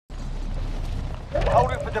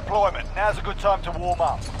Hold it for deployment. Now's a good time to warm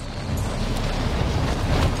up.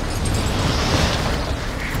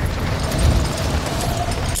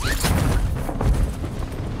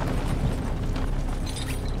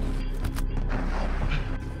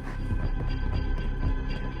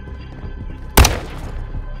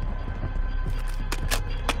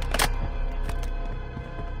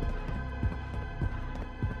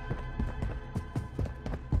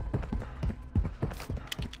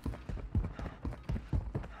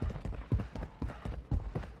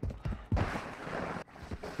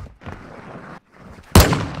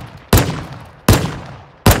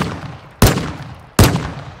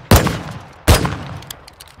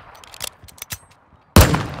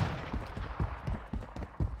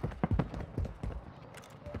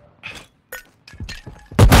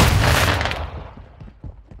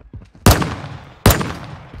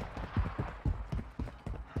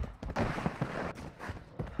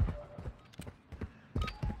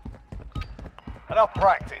 Enough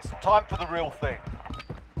practice. Time for the real thing.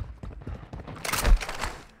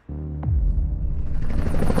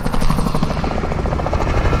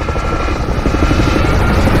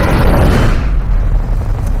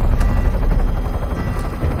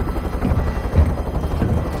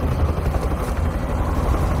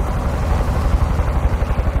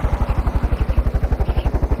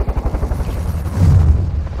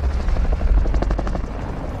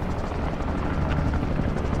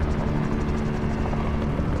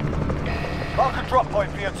 Mark a drop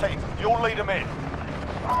point for your team. You'll lead them in.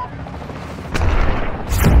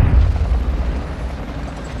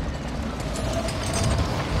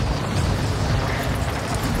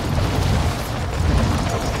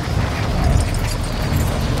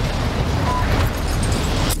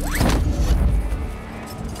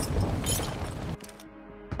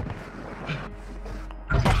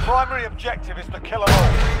 Your primary objective is to kill them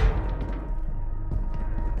all.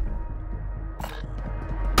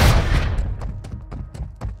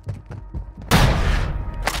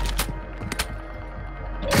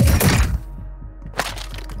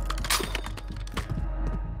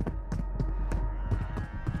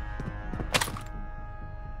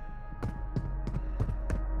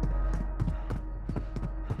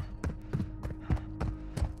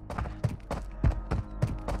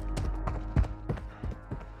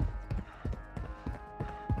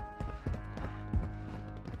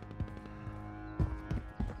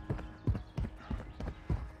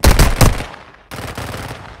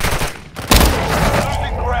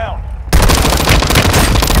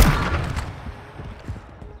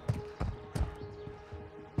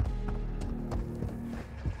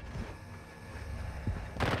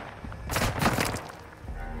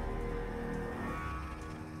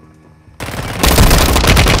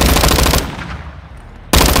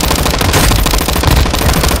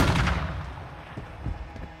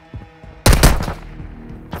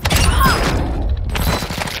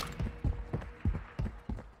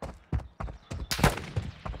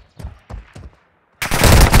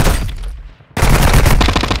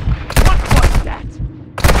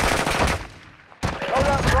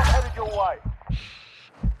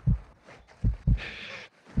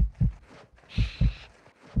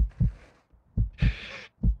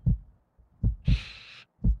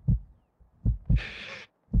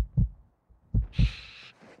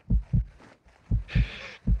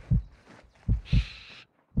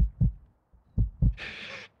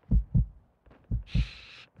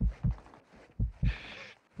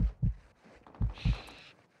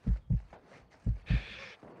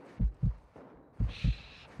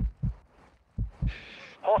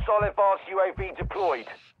 Hostile advanced UAV deployed.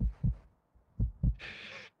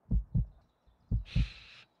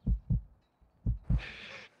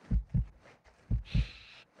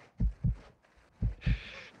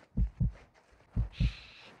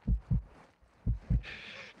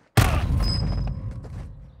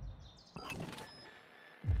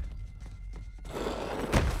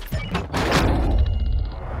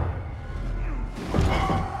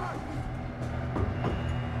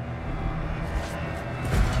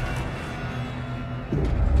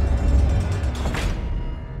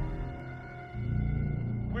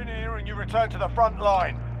 You return to the front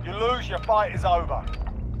line. You lose, your fight is over.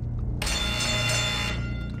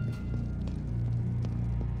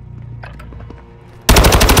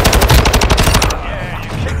 Yeah, you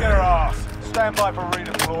kick their ass. Stand by for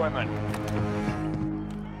redeployment.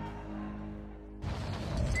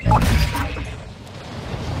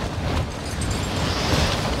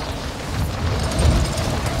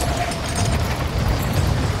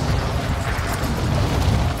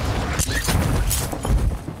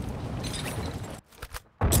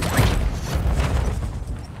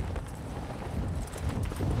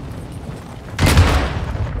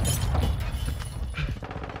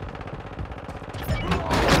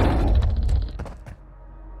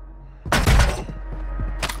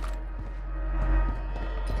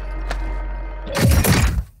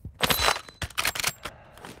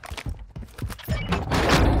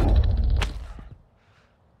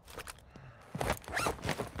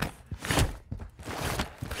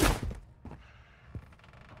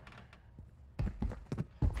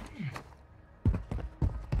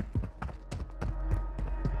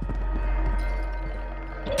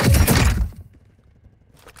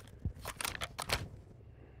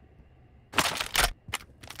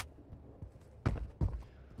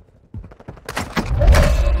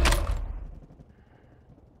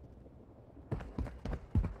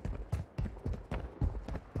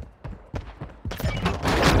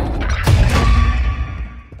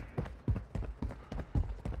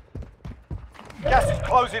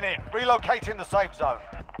 closing in. Relocating the safe zone.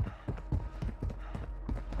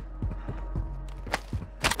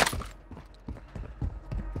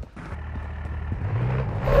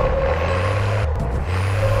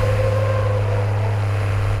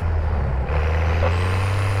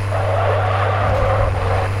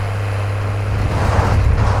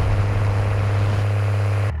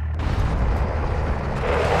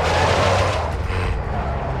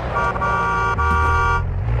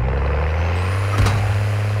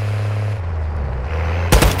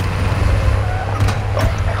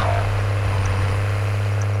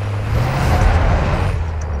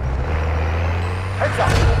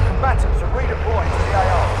 Combatants are redeploying to the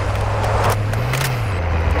AR.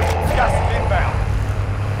 Gas is inbound.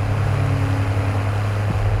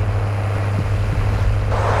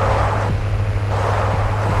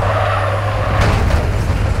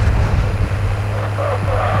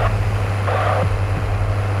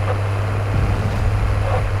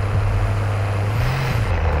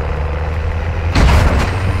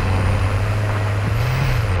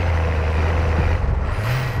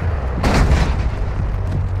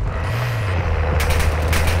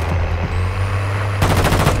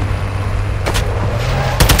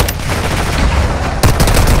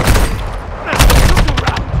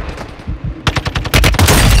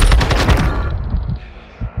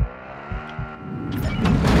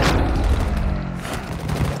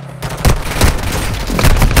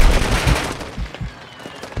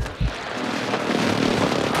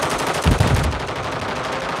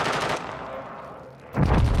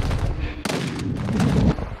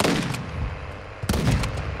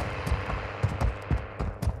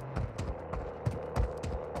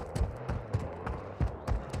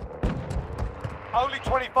 Only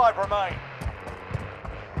 25 remain.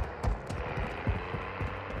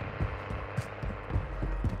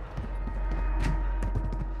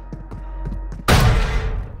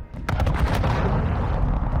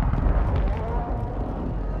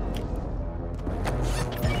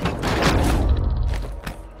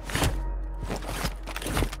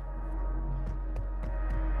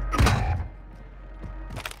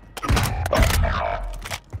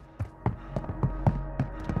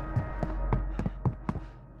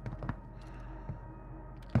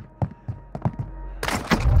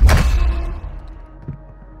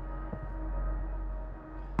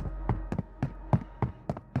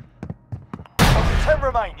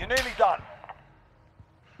 Remain, you're nearly done.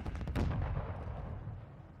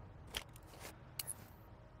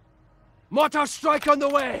 Mortar strike on the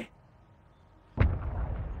way!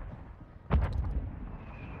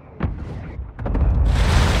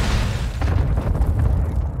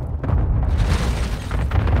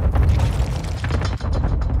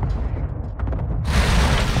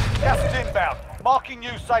 Gas is inbound. Marking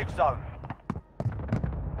new safe zone.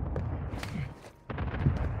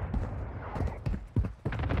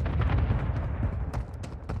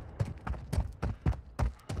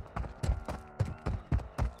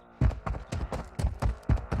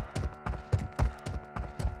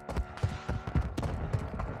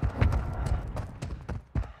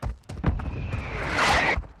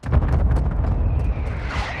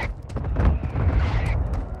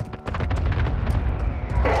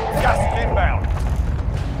 Inbound.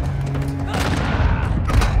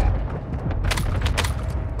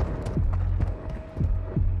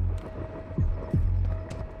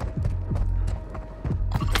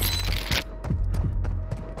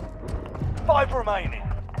 5 remaining.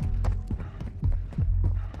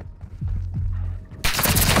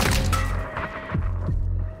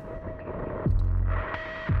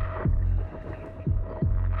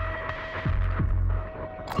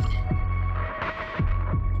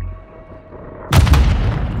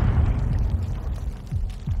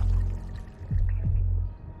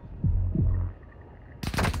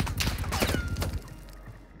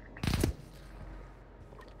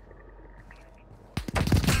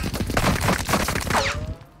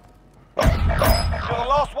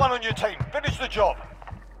 Last one on your team. Finish the job.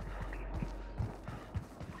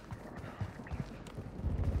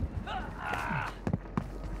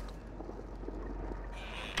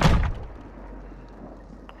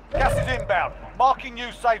 Gas is inbound. Marking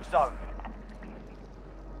new safe zone.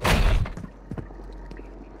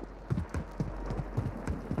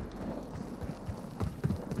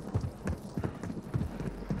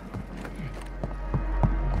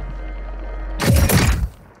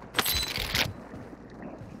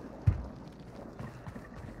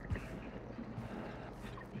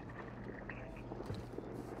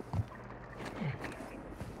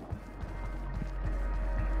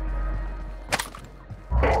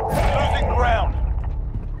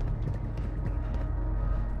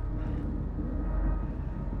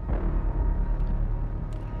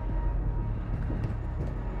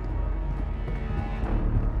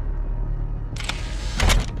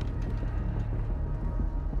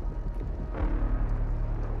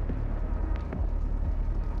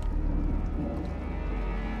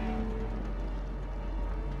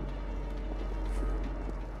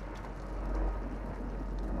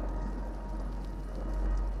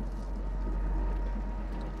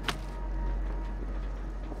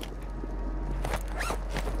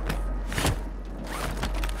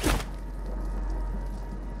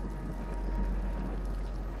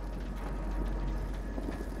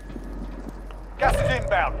 Gas is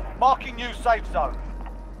inbound. Marking new safe zone.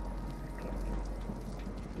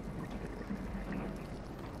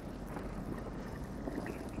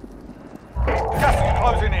 Gas is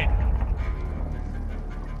closing in.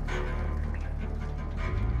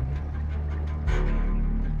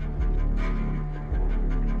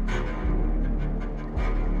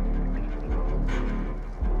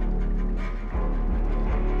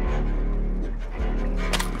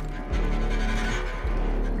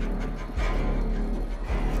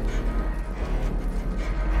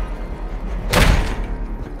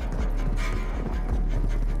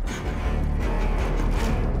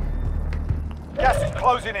 Gas is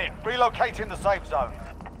closing in. Relocating the safe zone.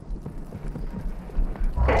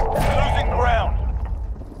 Losing ground.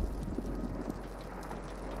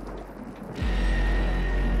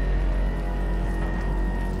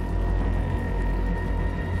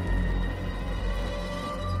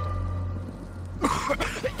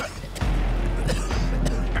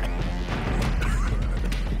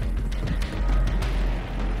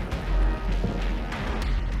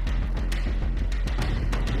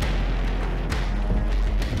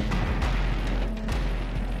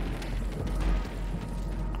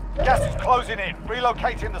 Gas is closing in.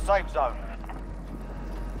 Relocating the safe zone.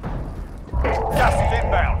 Gas is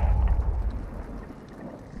inbound.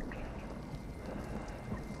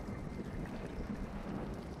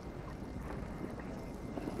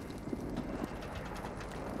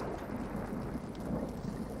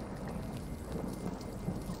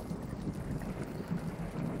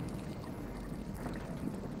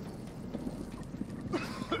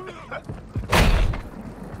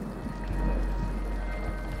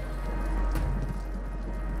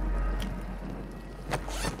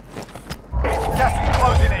 Gas is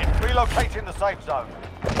closing in. Relocating the safe zone.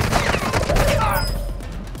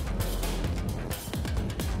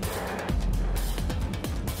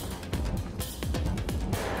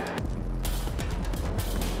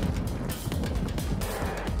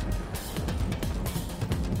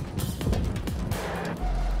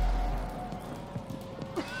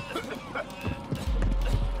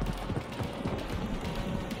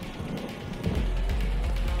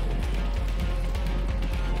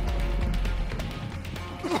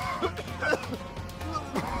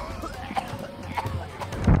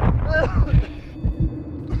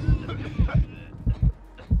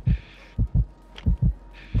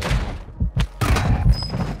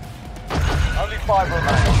 Only 5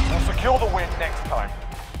 remain. We'll secure the win next